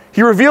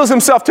 He reveals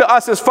himself to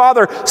us as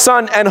Father,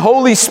 Son, and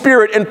Holy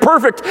Spirit in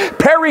perfect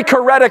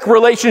perichoretic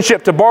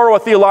relationship, to borrow a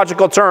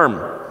theological term.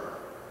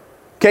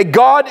 Okay,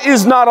 God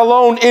is not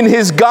alone in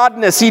his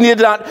godness. He did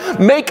not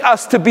make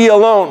us to be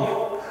alone.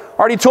 I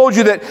already told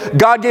you that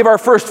God gave our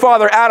first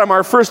father, Adam,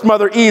 our first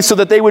mother, Eve, so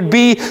that they would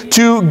be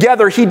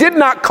together. He did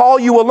not call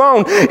you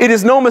alone. It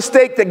is no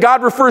mistake that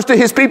God refers to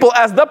his people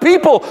as the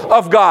people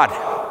of God.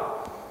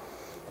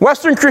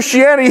 Western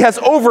Christianity has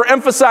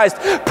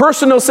overemphasized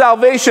personal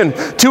salvation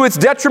to its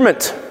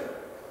detriment.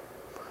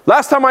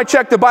 Last time I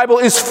checked, the Bible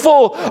is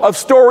full of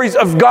stories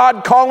of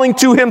God calling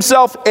to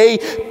himself a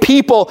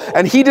people,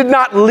 and he did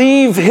not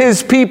leave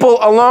his people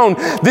alone.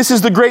 This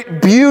is the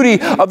great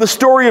beauty of the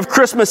story of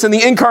Christmas and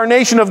the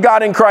incarnation of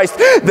God in Christ,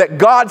 that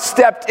God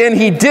stepped in.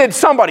 He did.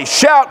 Somebody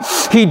shout,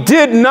 he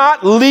did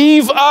not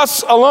leave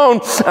us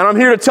alone. And I'm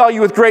here to tell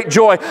you with great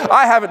joy,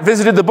 I haven't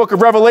visited the book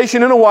of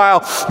Revelation in a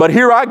while, but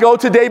here I go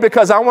today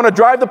because I want to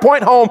drive the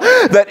point home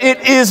that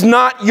it is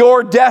not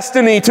your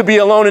destiny to be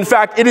alone. In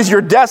fact, it is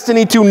your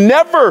destiny to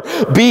never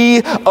be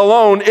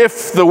alone,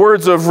 if the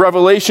words of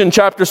Revelation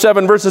chapter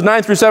 7 verses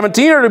 9 through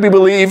 17 are to be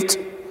believed.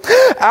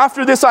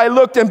 After this I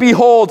looked, and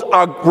behold,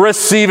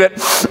 receive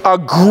it, a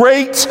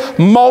great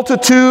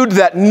multitude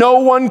that no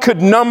one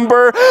could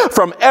number,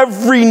 from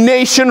every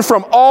nation,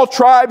 from all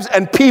tribes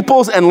and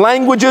peoples and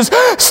languages,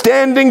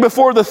 standing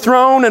before the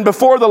throne and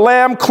before the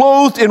Lamb,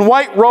 clothed in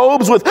white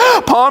robes with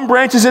palm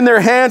branches in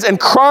their hands, and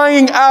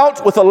crying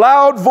out with a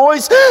loud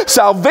voice,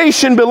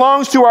 salvation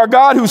belongs to our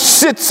God who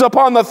sits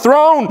upon the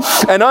throne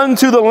and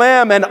unto the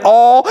Lamb. And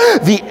all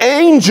the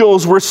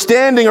angels were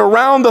standing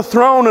around the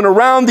throne and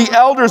around the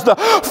elders,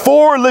 the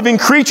 4 living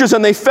creatures,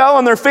 and they fell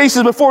on their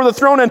faces before the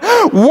throne and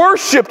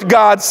worshiped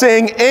God,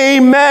 saying,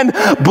 Amen.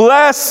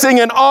 Blessing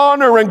and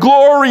honor and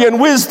glory and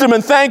wisdom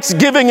and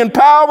thanksgiving and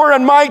power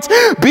and might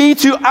be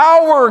to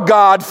our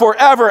God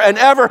forever and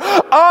ever.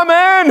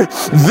 Amen.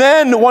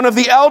 Then one of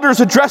the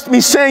elders addressed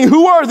me, saying,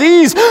 Who are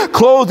these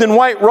clothed in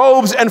white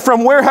robes, and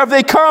from where have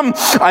they come?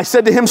 I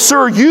said to him,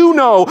 Sir, you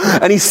know.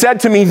 And he said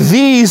to me,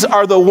 These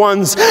are the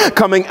ones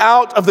coming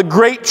out of the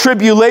great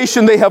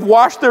tribulation. They have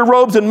washed their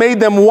robes and made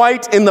them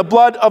white in the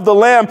blood of the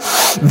Lamb.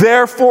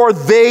 Therefore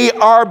they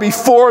are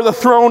before the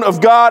throne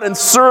of God and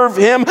serve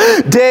him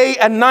day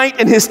and night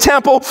in his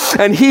temple,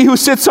 and he who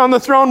sits on the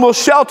throne will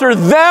shelter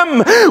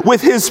them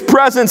with his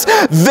presence.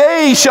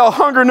 They shall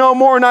hunger no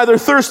more, neither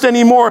thirst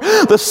any more.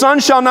 The sun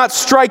shall not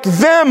strike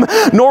them,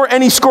 nor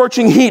any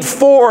scorching heat,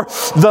 for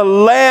the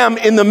Lamb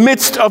in the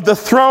midst of the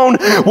throne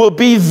will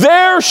be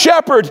their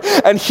shepherd,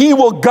 and he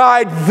will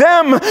guide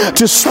them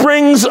to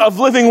springs of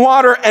living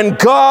water, and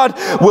God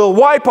will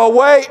wipe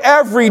away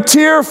every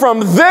tear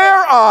from their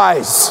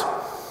eyes.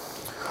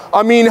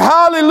 I mean,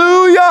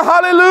 hallelujah,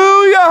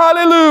 hallelujah,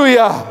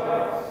 hallelujah.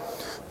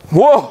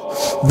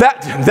 Whoa,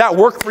 that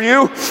worked for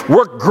you?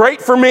 Worked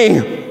great for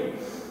me.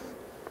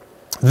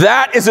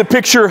 That is a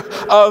picture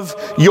of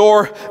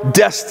your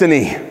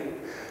destiny.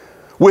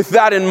 with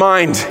that in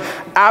mind,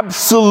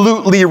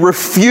 absolutely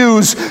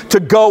refuse to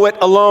go it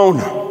alone.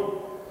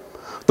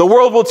 The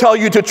world will tell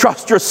you to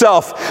trust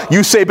yourself.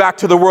 You say back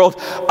to the world,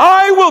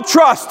 I will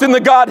trust in the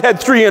Godhead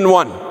 3 in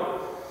 1.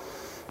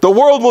 The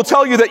world will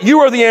tell you that you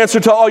are the answer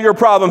to all your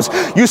problems.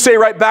 You say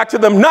right back to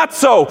them, not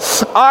so.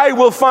 I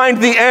will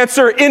find the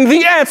answer in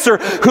the answer,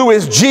 who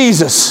is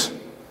Jesus.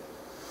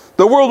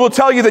 The world will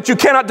tell you that you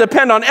cannot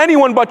depend on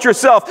anyone but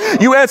yourself.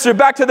 You answer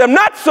back to them,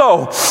 not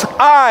so.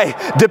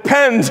 I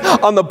depend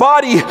on the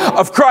body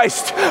of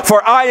Christ,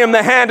 for I am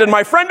the hand, and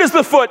my friend is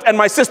the foot, and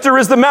my sister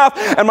is the mouth,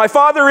 and my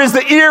father is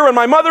the ear, and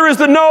my mother is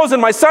the nose,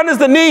 and my son is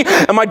the knee,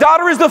 and my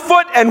daughter is the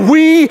foot, and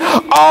we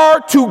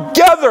are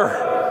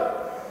together.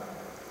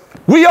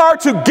 We are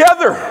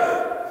together.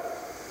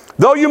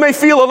 Though you may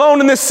feel alone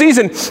in this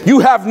season, you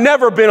have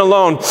never been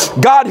alone.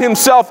 God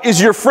himself is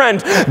your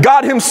friend.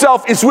 God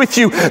himself is with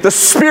you. The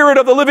Spirit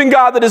of the living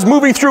God that is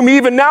moving through me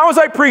even now as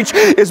I preach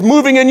is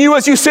moving in you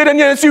as you sit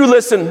and as you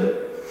listen.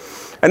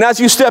 And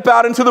as you step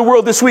out into the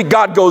world this week,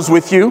 God goes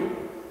with you.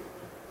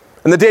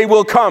 And the day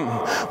will come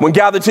when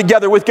gathered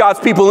together with God's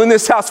people in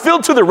this house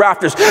filled to the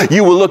rafters,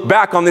 you will look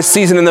back on this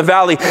season in the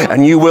valley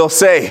and you will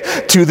say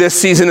to this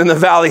season in the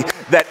valley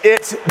that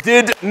it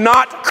did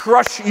not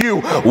crush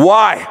you.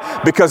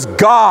 Why? Because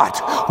God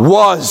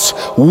was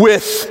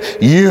with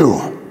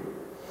you.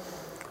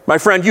 My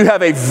friend, you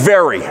have a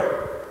very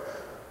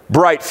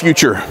bright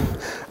future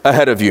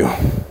ahead of you.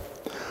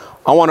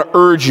 I want to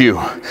urge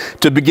you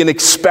to begin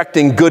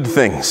expecting good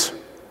things,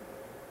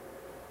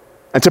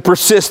 and to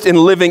persist in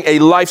living a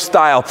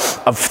lifestyle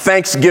of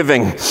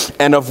thanksgiving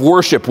and of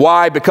worship.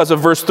 Why? Because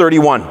of verse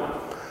 31.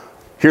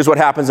 Here's what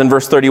happens in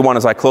verse 31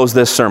 as I close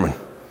this sermon.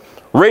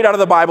 Right out of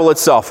the Bible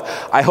itself.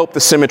 I hope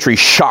the symmetry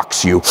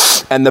shocks you.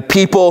 And the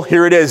people,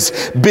 here it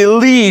is,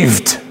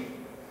 believed.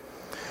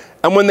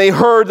 And when they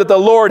heard that the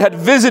Lord had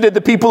visited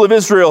the people of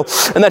Israel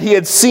and that he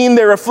had seen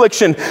their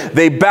affliction,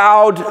 they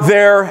bowed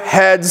their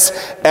heads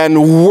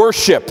and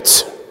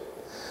worshiped.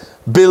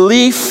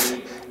 Belief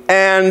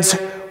and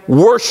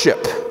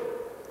worship,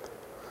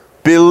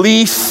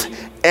 belief,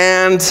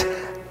 and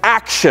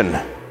action.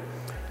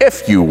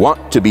 If you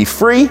want to be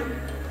free,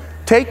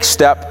 take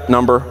step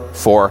number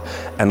 4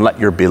 and let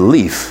your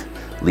belief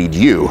lead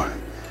you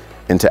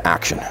into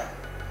action.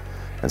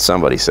 And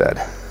somebody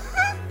said,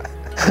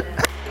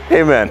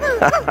 amen.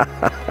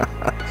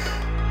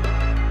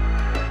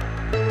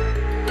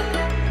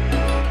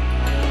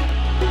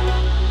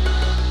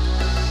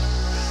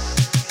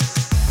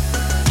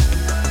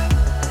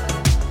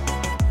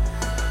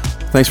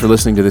 Thanks for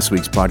listening to this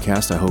week's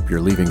podcast. I hope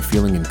you're leaving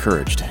feeling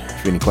encouraged. If you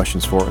have any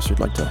questions for us or you'd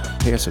like to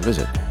pay us a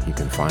visit, you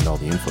can find all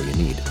the info you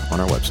need on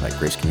our website,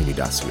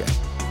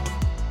 gracecommunity.ca.